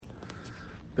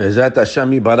Be'ezrat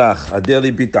Hashem Yibarach,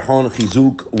 Adeli Bitachon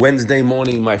Chizuk, Wednesday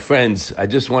morning, my friends. I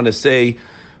just want to say,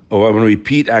 or I want to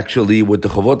repeat actually, what the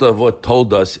Chavot Avot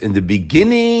told us in the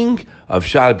beginning of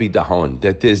Sha'ar Bitachon,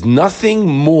 that there's nothing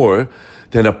more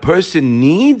than a person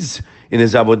needs in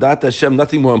his Avodat Hashem,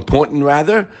 nothing more important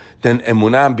rather than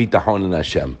Emunah and Bitachon in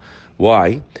Hashem.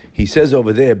 Why? He says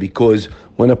over there, because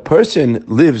when a person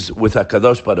lives with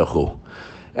HaKadosh Baruch Hu,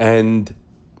 and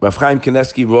Rav Chaim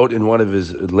Kanievsky wrote in one of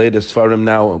his latest Sfarim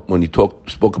now, when he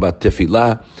spoke about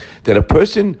tefillah, that a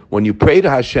person, when you pray to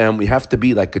Hashem, we have to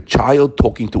be like a child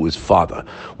talking to his father.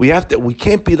 We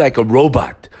can't be like a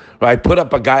robot, right? Put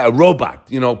up a robot,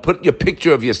 put your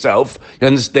picture of yourself, you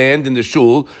understand, in the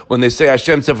shul, when they say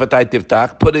Hashem Sefatai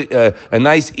Tiftach, put a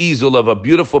nice easel of a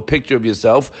beautiful picture of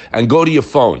yourself and go to your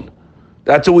phone.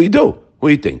 That's what we do. What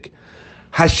do you think?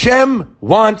 Hashem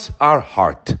wants our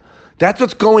heart. That's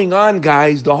what's going on,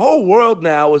 guys. The whole world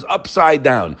now is upside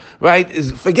down, right?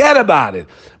 Forget about it.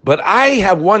 But I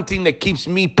have one thing that keeps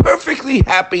me perfectly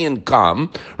happy and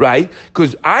calm, right?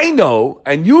 Because I know,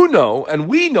 and you know, and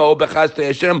we know, B'chaz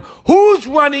Hashem, who's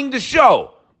running the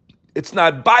show. It's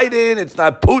not Biden, it's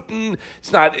not Putin,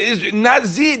 it's not Israel, not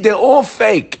Z. They're all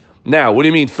fake. Now, what do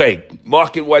you mean fake?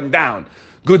 Market went down.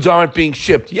 Goods aren't being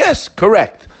shipped. Yes,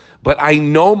 correct. But I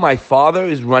know my Father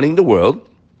is running the world,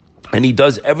 and He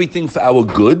does everything for our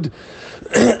good.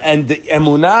 And the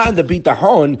emunah and the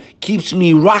bitachon keeps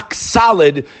me rock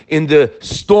solid in the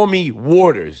stormy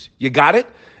waters. You got it?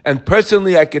 And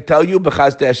personally, I could tell you,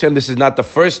 B'chaz Hashem, this is not the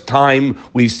first time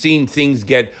we've seen things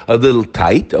get a little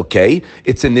tight, okay?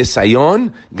 It's a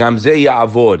nisayon, gamzeh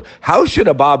ya'avod. How should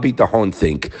a Baal Bitachon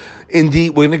think?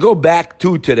 We're going to go back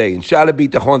to today, in Sha'ar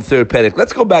Bitachon, third Perek.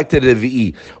 Let's go back to the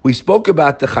Revi'i. We spoke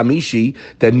about the Chamishi,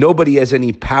 that nobody has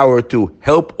any power to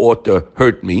help or to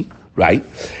hurt me, right?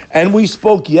 And we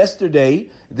spoke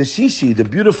yesterday, the Shishi, the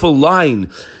beautiful line,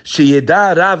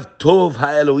 Sheyeda Rav Tov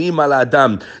HaElohim al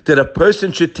Adam, that a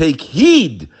person should take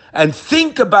heed and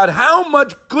think about how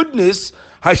much goodness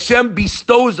Hashem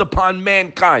bestows upon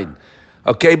mankind.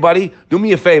 Okay, buddy? Do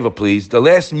me a favor, please. The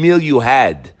last meal you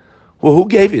had, well, who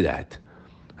gave you that?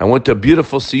 I went to a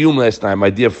beautiful siyum last night. My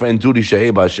dear friend Dudi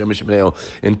Shaheba, Hashem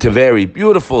Yishmerehu, in Teveri.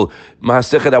 Beautiful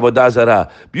Masechet Avodah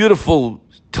Zarah. Beautiful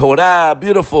Torah,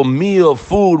 beautiful meal,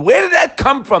 food. Where did that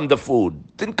come from, the food?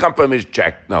 Didn't come from his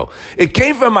check, no. It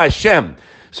came from Hashem.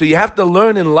 So you have to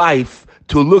learn in life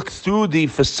to look through the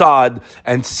facade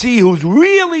and see who's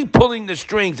really pulling the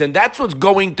strings. And that's what's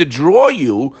going to draw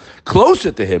you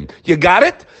closer to Him. You got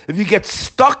it? If you get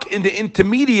stuck in the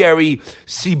intermediary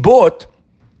sibot,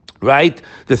 right?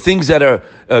 The things that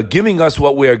are giving us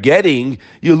what we're getting,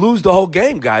 you lose the whole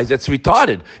game, guys. It's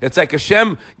retarded. It's like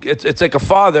Hashem, it's like a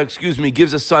father,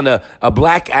 gives a son a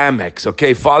black Amex,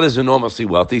 okay? Father's enormously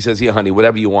wealthy. He says, here, honey,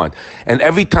 whatever you want. And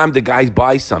every time the guy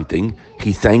buys something,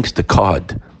 he thanks the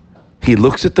card. He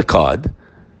looks at the card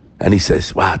and he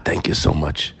says, wow, thank you so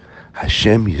much.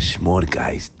 Hashem Yishmor,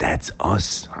 guys, that's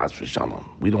us. Has v'shalom.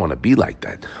 We don't want to be like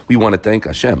that. We want to thank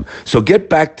Hashem. So get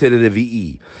back to the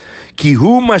Revi'i. Ki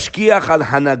hu mashkiach al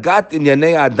hanagat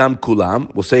inyanei adam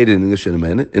kulam. We'll say it in English in a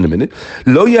minute.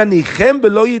 Lo yanichem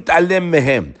v'lo yitalem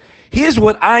mehem. Here's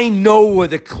what I know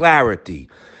with the clarity.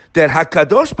 That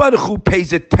HaKadosh Baruch Hu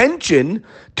pays attention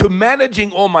to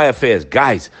managing all my affairs.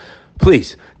 Guys,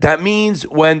 please, that means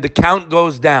when the count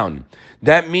goes down.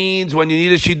 That means when you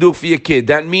need a shidduch for your kid.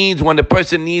 That means when the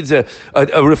person needs a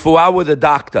refuah with a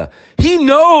doctor. He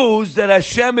knows that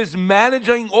Hashem is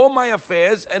managing all my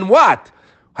affairs, and what?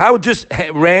 How, just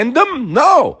random?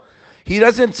 No. He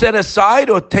doesn't set aside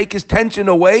or take his attention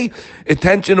away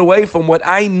from what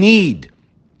I need.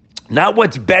 Not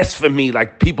what's best for me,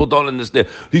 like people don't understand.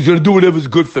 He's going to do whatever's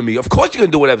good for me. Of course you're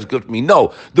going to do whatever's good for me.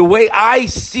 No, the way I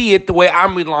see it, the way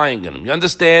I'm relying on him. You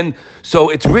understand? So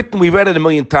it's written, we read it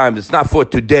 1,000,000 times. It's not for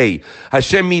today.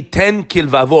 Hashem miten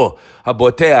kilvavo.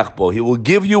 He will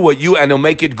give you what you, and he'll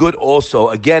make it good also.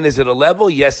 Again, is it a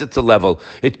level? Yes, it's a level.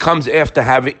 It comes after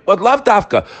having, but love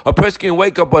dafka. A person can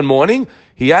wake up one morning,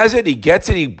 he has it, he gets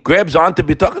it, he grabs onto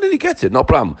bitachon and he gets it, no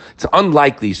problem. It's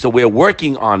unlikely, so we're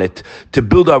working on it to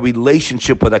build our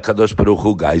relationship with HaKadosh Baruch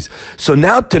Hu, guys. So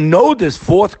now to know this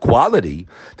fourth quality,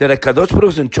 that HaKadosh Baruch Hu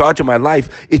is in charge of my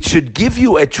life, it should give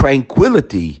you a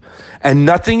tranquility, and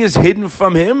nothing is hidden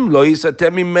from Him, lo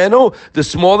yisatem mimeno, the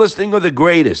smallest thing or the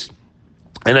greatest.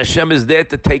 And Hashem is there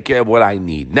to take care of what I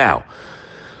need. Now,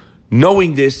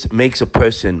 knowing this makes a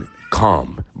person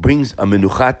calm, brings a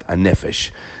menuchat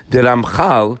nefesh. The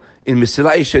Ramchal in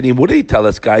Mesilat Yesharim, what did he tell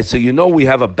us, guys? So you know we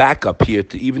have a backup here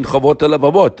to even Chavot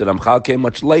HaLevavot. The Ramchal came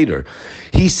much later.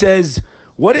 He says,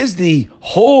 what is the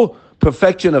whole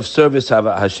perfection of service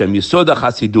Hashem, Yesod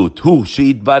HaChasidut, hu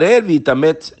she'itbarer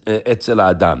v'yitamet etzel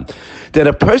ha'adam, that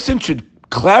a person should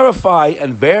clarify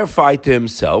and verify to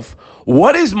himself,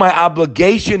 what is my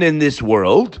obligation in this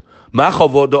world? Ma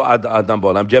chavodo adam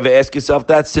b'olam. Do you ever ask yourself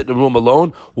that? Sit in a room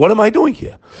alone. What am I doing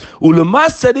here? Ulema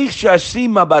tzarich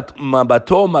she'ashim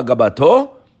mabato magabato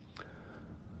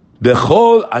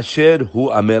bechol asher hu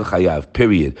amel chayav.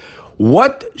 Period.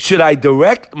 What should I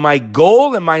direct my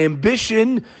goal and my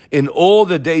ambition in all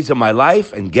the days of my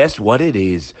life? And guess what it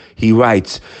is? He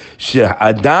writes,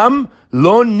 Adam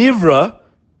lo nivra.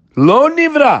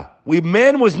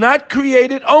 Man was not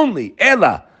created only.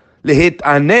 Ela.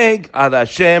 Lehit'aneg ad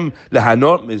Hashem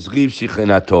lehanot mizriv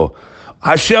shichrinato.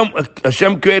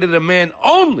 Hashem created a man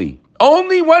only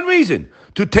one reason,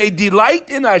 to take delight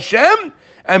in Hashem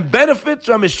and benefit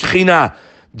from His Shekhinah.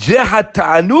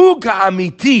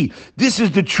 This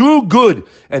is the true good,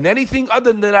 and anything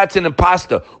other than that's an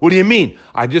imposter. What do you mean?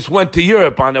 I just went to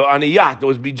Europe on a yacht. It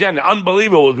was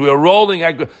unbelievable. We were rolling.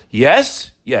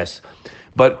 Yes,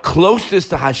 but closest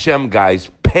to Hashem,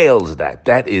 guys, pales that.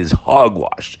 That is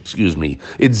hogwash. Excuse me.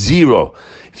 It's zero.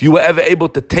 If you were ever able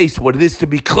to taste what it is to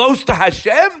be close to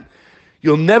Hashem,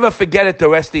 you'll never forget it the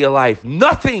rest of your life.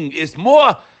 Nothing is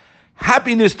more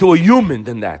happiness to a human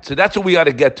than that. So that's what we got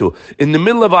to get to. In the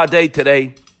middle of our day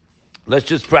today, let's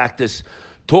just practice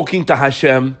talking to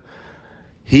Hashem.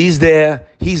 He's there.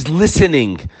 He's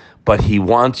listening. But He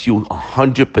wants you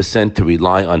 100% to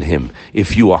rely on Him.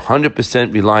 If you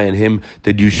 100% rely on Him,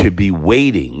 then you should be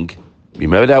waiting.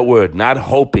 Remember that word, not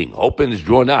hoping. Hoping is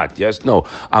drawn out. Yes, no.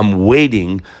 I'm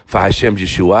waiting for Hashem's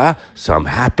Yeshua, so I'm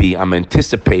happy. I'm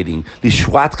anticipating.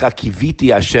 Lishwatcha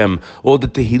kiviti Hashem. All the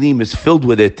Tehillim is filled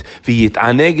with it.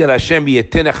 V'yit'aneg el Hashem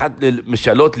v'yeten echat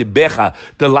mishalot libecha.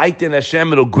 Delight in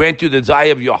Hashem, it'll grant you the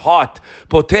desire of your heart.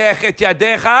 Potech et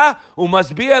yadecha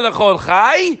u'masbiya lechol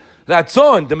chai.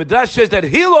 Ratzon. The Midrash says that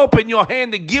He'll open your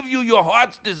hand and give you your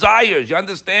heart's desires. You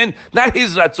understand? Not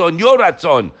His Ratzon, your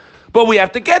Ratzon. But we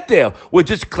have to get there. We're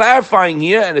just clarifying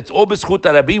here, and it's all b'schut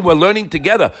Rabbi. We're learning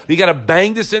together. We got to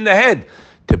bang this in the head.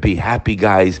 To be happy,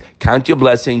 guys, count your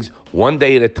blessings one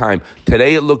day at a time.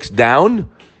 Today it looks down.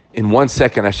 In 1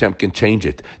 second, Hashem can change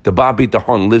it. The Baal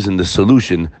Bitachon lives in the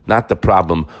solution, not the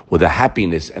problem, with the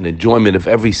happiness and enjoyment of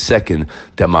every second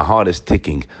that my heart is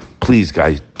ticking. Please,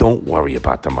 guys, don't worry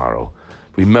about tomorrow.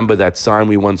 Remember that sign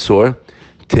we once saw?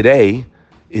 Today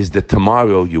is the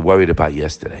tomorrow you worried about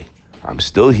yesterday. I'm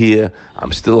still here.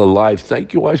 I'm still alive.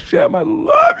 Thank you, Hashem. I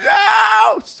love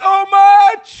you so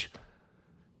much.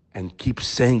 And keep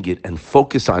saying it and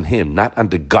focus on Him, not on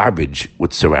the garbage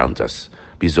which surrounds us.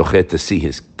 Be zochet to see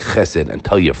His chesed and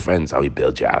tell your friends how He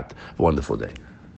bailed you out. Have a wonderful day.